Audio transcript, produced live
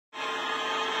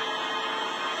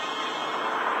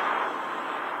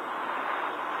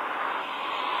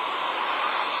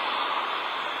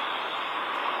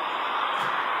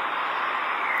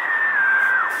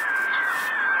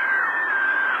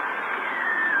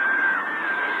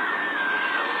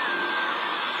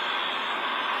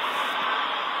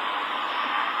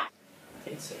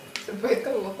so. So both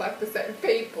gonna look like the same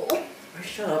people. Oh,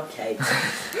 shut up, Kate.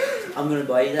 I'm gonna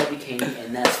buy you that bikini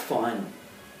and that's fine.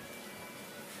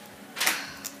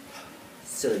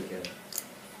 Silly girl.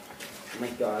 Oh my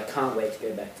god, I can't wait to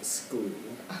go back to school.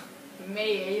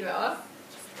 Me either.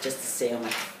 Just to see all my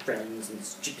friends and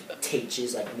stupid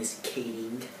teachers like Miss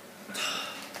Keating.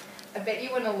 I bet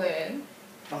you want to learn.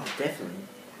 Oh, definitely.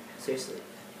 Seriously.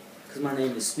 Because my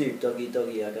name is Snoop Doggy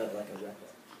Doggy, I got like a rapper.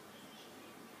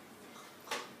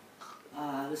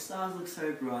 The stars look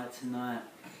so bright tonight.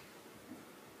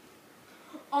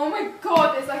 Oh my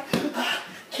god, there's like...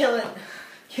 Kill it!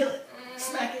 Kill it!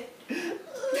 Smack it!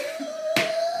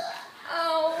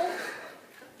 Oh.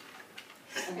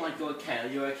 Oh my god,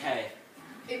 Kayla, you're okay.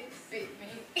 It bit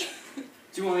me.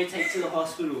 Do you want me to take you to the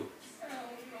hospital? Oh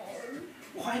no.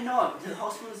 Why not? The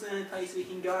hospital's the only place we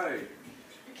can go.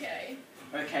 Okay.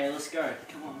 Okay, let's go.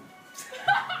 Come on.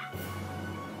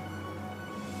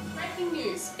 Breaking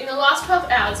news. In the last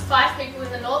 12 hours, 5 people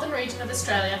in the northern region of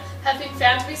Australia have been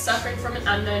found to be suffering from an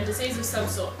unknown disease of some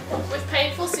sort, with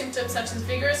painful symptoms such as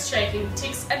vigorous shaking,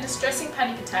 tics and distressing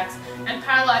panic attacks, and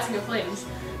paralysing of limbs.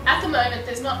 At the moment,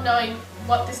 there's not knowing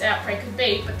what this outbreak could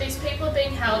be, but these people are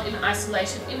being held in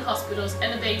isolation in hospitals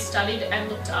and are being studied and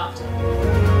looked after.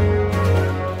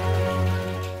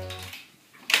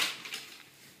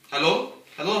 Hello?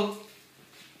 Hello?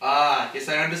 Yes,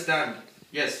 I understand.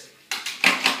 Yes.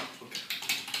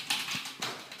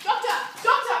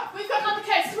 Doctor! We've got another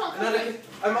case. Come on, come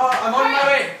on. I'm on my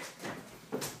way.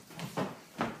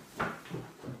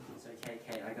 It's okay,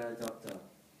 Kate, I got a doctor.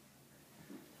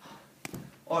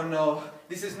 Oh no,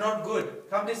 this is not good.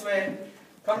 Come this way.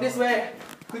 Come this way.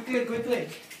 Quickly, quickly.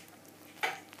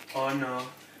 Oh no,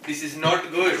 this is not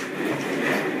good.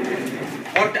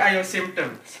 What are your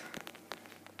symptoms?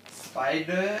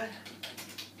 Spider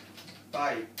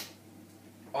bite.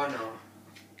 Oh no.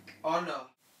 Oh no.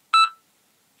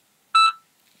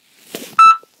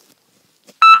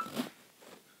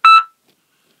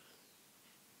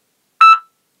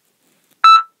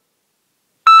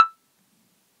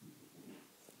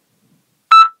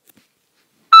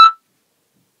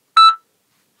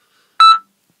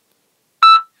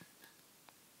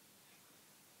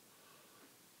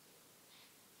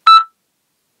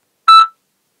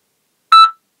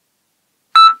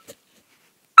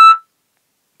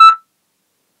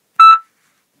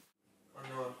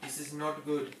 This is not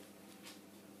good.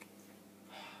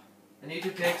 I need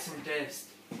to take some tests.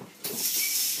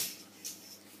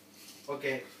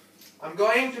 Okay. I'm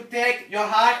going to take your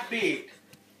heartbeat.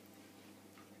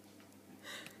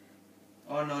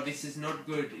 Oh no, this is not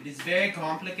good. It is very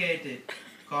complicated.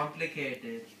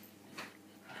 Complicated.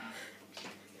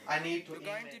 I need to... You're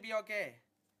going to be okay.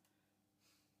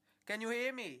 Can you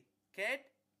hear me? Kate?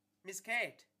 Miss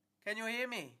Kate? Can you hear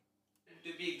me?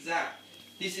 To be exact.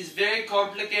 This is very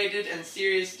complicated and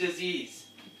serious disease.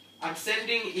 I'm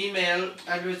sending email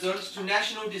and results to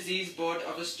National Disease Board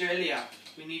of Australia.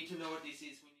 We need to know what this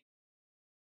is.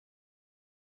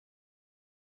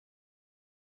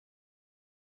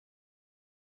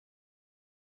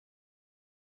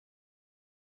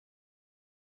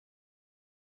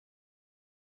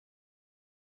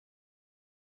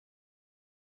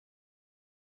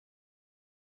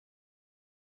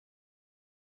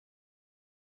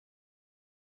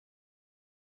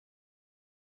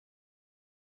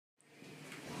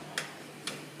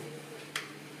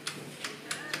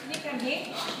 Can you come here?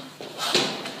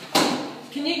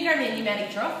 Can you grab me a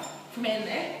pneumatic drop from in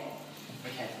there?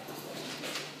 Okay.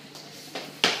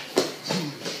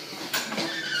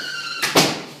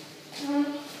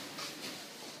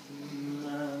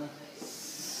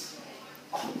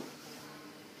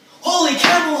 Holy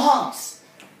camel humps!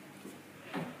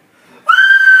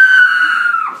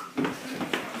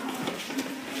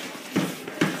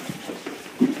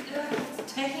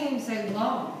 It's taking him so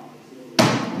long.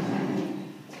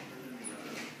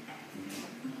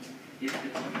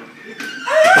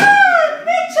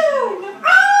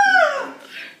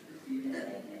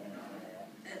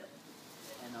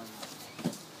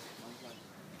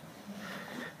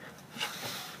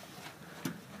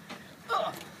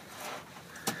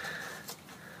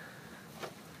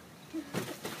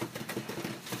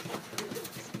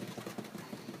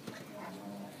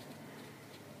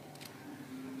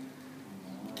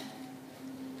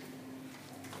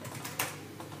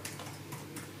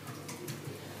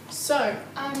 So,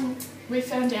 we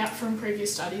found out from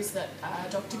previous studies that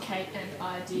Dr. Kate and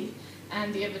I did,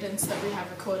 and the evidence that we have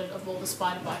recorded of all the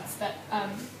spider bites, that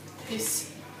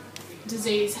this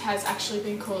disease has actually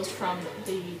been caused from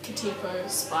the Katipo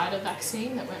spider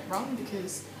vaccine that went wrong,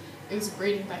 because it was a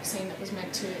breeding vaccine that was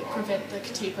meant to prevent the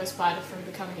Katipo spider from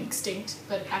becoming extinct,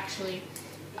 but actually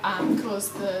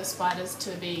caused the spiders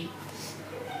to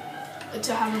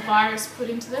have a virus put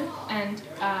into them, and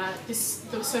the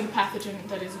sort of pathogen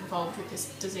that is involved with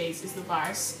this disease is the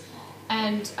virus.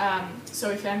 And so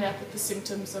we found out that the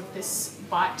symptoms of this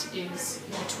bite is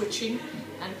twitching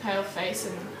and pale face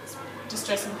and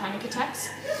distress and panic attacks.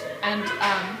 And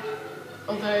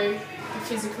although the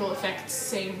physical effects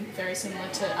seem very similar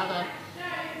to other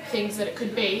things that it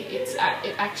could be, it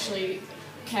actually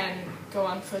can go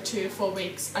on for 2 to 4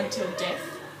 weeks until death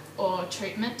or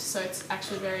treatment. So it's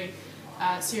actually a very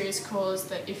serious cause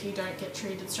that if you don't get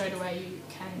treated straight away, you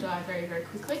can die very, very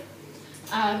quickly.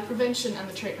 The prevention and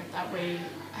the treatment that we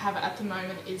have at the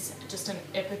moment is just an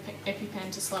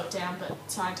EpiPen to slow it down, but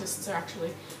scientists are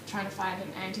actually trying to find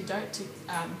an antidote to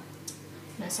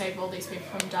save all these people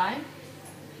from dying.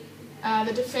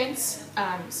 The defence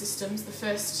systems, the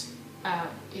first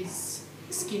is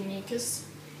skin mucus,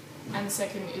 and the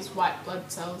second is white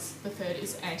blood cells, the third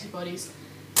is antibodies.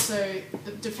 So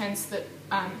the defence that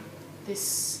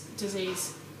this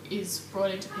disease is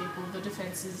brought into people, the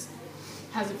defence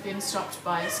hasn't been stopped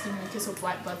by skin mucus or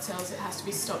white blood cells, it has to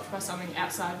be stopped by something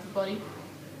outside of the body.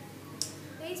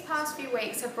 These past few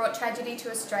weeks have brought tragedy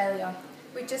to Australia.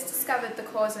 We just discovered the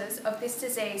causes of this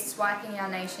disease swiping our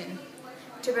nation.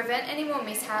 To prevent any more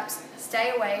mishaps,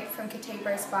 stay away from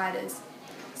Katipo spiders.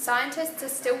 Scientists are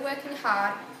still working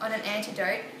hard on an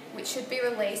antidote which should be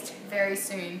released very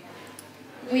soon.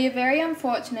 We are very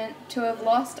unfortunate to have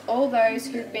lost all those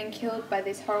who have been killed by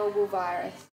this horrible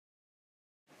virus.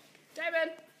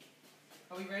 David!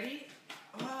 Are we ready?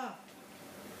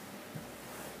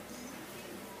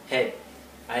 Hey,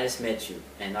 I just met you,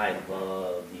 and I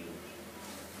love you.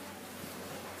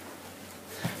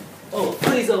 Oh,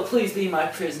 please be my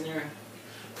prisoner.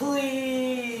 Please!